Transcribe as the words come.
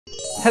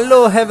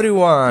Hello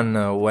everyone,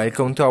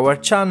 welcome to our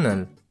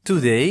channel.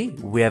 Today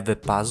we have a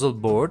puzzle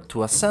board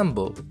to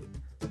assemble.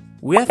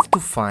 We have to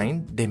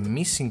find the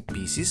missing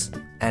pieces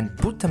and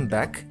put them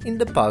back in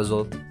the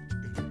puzzle.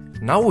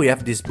 Now we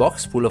have this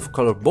box full of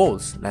color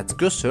balls. Let's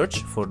go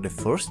search for the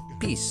first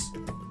piece.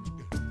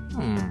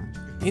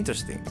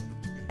 Interesting.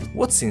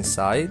 What's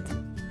inside?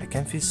 I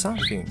can feel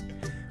something.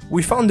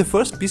 We found the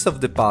first piece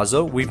of the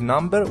puzzle with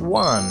number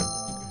 1.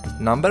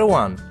 Number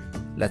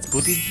 1. Let's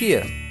put it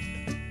here.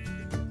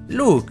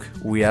 Look,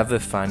 we have a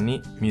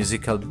funny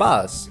musical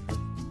bus.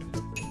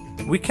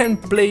 We can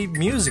play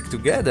music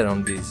together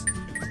on this.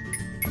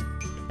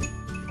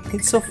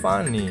 It's so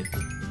funny.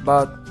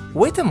 But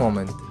wait a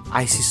moment,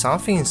 I see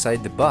something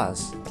inside the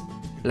bus.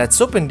 Let's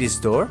open this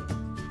door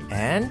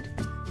and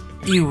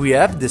here we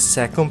have the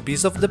second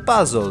piece of the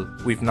puzzle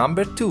with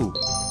number 2.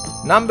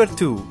 Number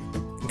 2.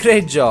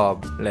 Great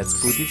job. Let's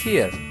put it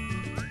here.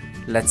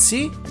 Let's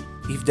see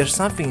if there's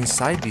something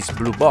inside this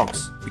blue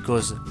box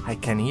because I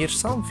can hear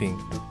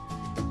something.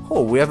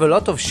 Oh, we have a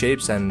lot of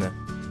shapes and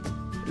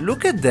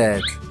look at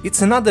that.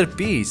 It's another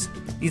piece.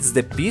 It's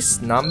the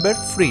piece number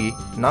 3.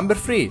 Number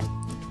 3.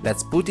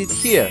 Let's put it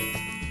here.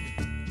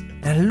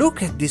 And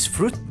look at this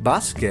fruit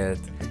basket.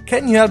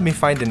 Can you help me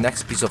find the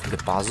next piece of the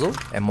puzzle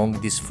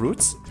among these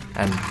fruits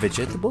and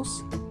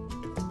vegetables?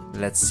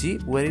 Let's see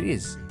where it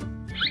is.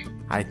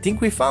 I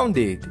think we found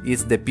it.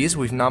 It's the piece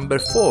with number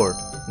 4.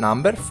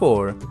 Number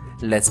 4.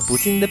 Let's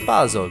put in the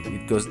puzzle.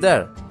 It goes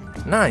there.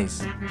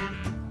 Nice.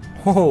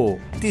 Oh,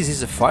 this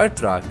is a fire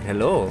truck.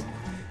 Hello.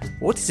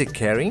 What is it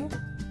carrying?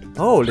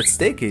 Oh, let's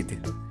take it.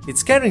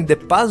 It's carrying the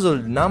puzzle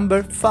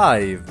number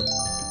 5.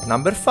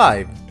 Number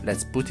 5.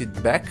 Let's put it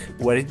back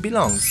where it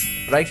belongs.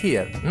 Right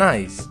here.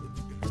 Nice.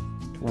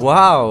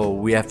 Wow,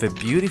 we have a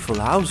beautiful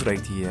house right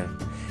here.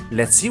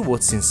 Let's see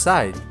what's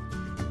inside.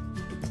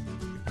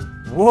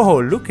 Whoa,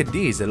 look at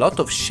this. A lot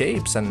of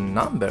shapes and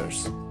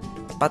numbers.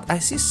 But I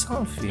see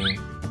something.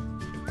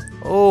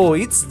 Oh,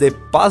 it's the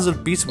puzzle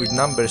piece with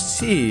number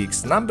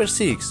 6. Number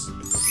 6.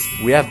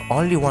 We have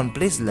only one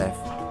place left.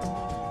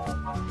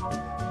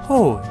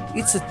 Oh,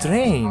 it's a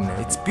train.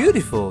 It's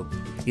beautiful.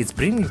 It's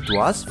bringing to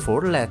us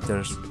 4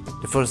 letters.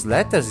 The first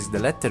letter is the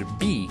letter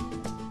B.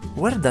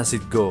 Where does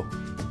it go?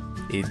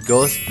 It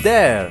goes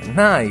there.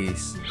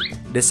 Nice.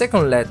 The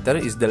second letter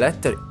is the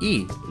letter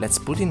E. Let's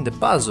put in the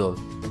puzzle.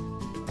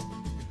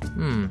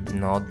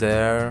 Not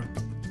there.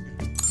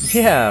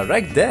 Yeah,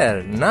 right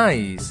there.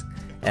 Nice.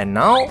 And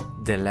now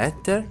the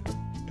letter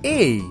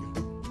A.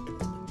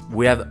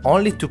 We have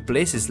only 2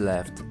 places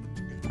left.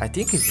 I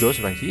think it goes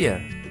right here.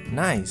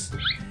 Nice.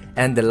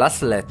 And the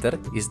last letter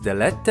is the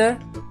letter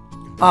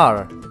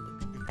R.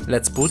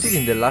 Let's put it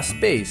in the last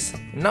space.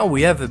 Now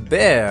we have a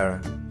bear.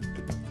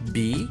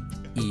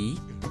 B-E-A-R.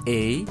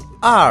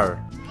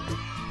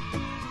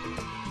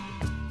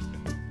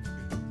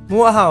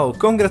 Wow,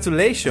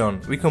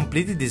 congratulations! We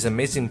completed this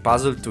amazing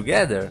puzzle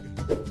together.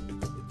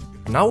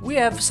 Now we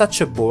have such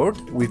a board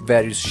with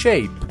various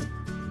shapes.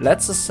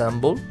 Let's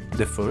assemble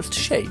the first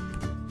shape.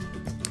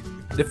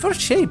 The first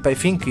shape, I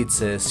think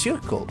it's a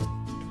circle.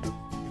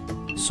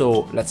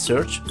 So let's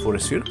search for a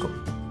circle.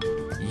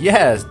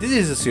 Yes, this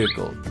is a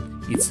circle.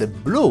 It's a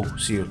blue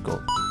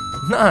circle.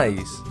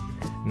 Nice.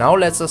 Now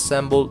let's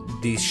assemble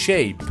this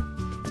shape.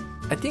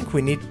 I think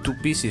we need 2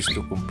 pieces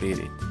to complete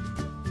it.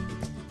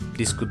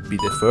 This could be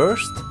the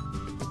first.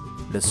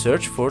 Let's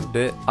search for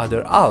the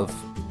other half.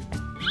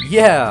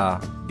 Yeah,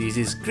 this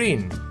is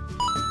green.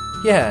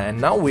 Yeah, and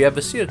now we have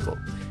a circle.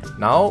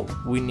 Now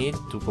we need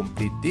to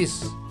complete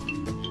this.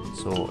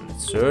 So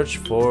let's search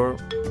for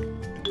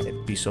a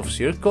piece of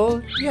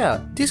circle.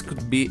 Yeah, this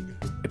could be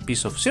a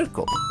piece of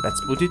circle.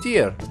 Let's put it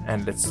here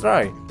and let's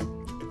try.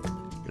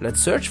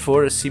 Let's search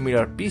for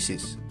similar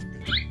pieces.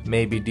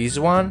 Maybe this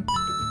one.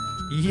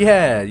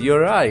 Yeah,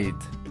 you're right.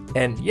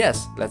 And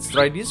yes, let's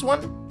try this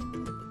one.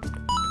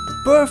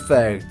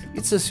 Perfect!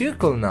 It's a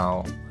circle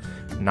now.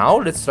 Now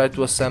let's try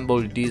to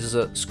assemble this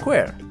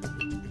square.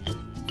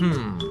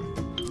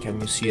 Can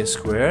you see a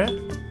square?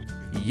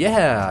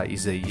 Yeah,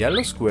 it's a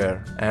yellow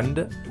square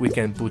and we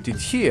can put it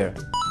here.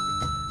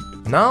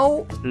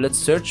 Now let's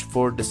search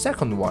for the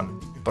second one.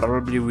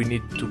 Probably we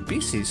need 2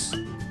 pieces.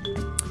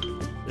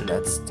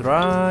 Let's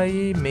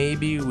try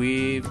maybe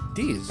with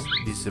this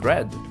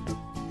red.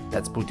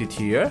 Let's put it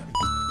here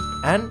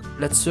and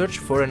let's search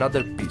for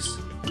another piece,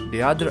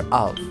 the other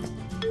half.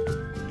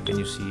 Can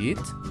you see it?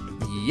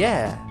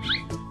 Yeah.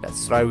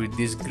 Let's try with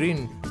this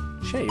green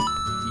shape.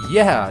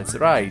 Yeah, it's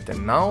right.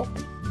 And now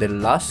the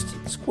last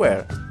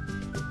square.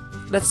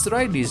 Let's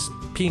try this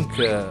pink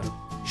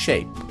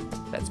shape.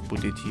 Let's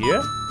put it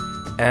here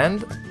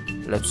and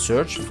let's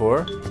search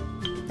for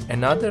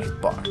another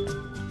part.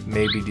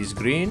 Maybe this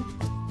green.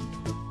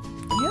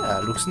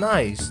 Yeah, looks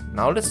nice.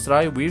 Now let's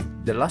try with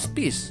the last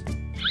piece.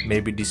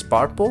 Maybe this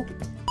purple.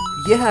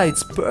 Yeah,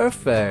 it's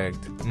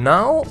perfect.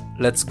 Now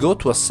let's go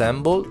to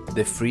assemble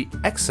the 3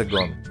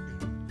 hexagon.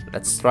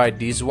 Let's try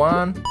this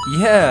one.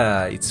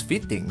 Yeah, it's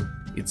fitting.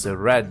 It's a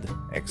red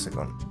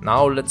hexagon.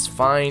 Now let's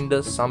find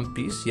some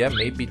piece. Yeah,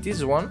 maybe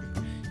this one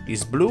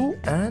is blue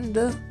and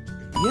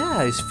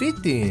Yeah, it's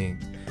fitting.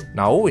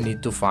 Now we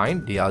need to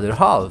find the other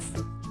half.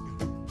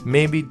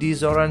 Maybe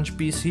this orange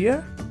piece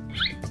here?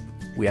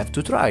 We have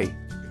to try.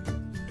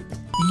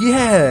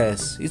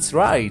 Yes, it's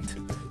right.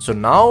 So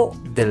now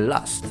the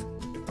last.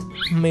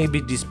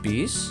 Maybe this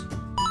piece?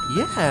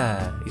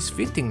 Yeah, it's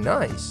fitting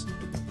nice.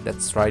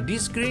 Let's try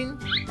this green.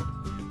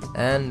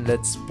 And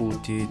let's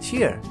put it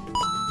here.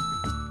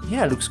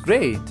 Yeah, looks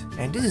great.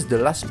 And this is the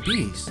last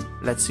piece.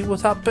 Let's see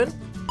what happened.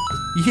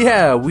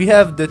 Yeah, we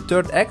have the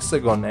third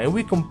hexagon and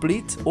we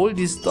complete all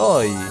this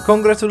toy.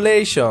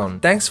 Congratulations!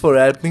 Thanks for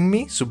helping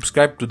me,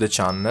 subscribe to the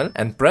channel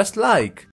and press like.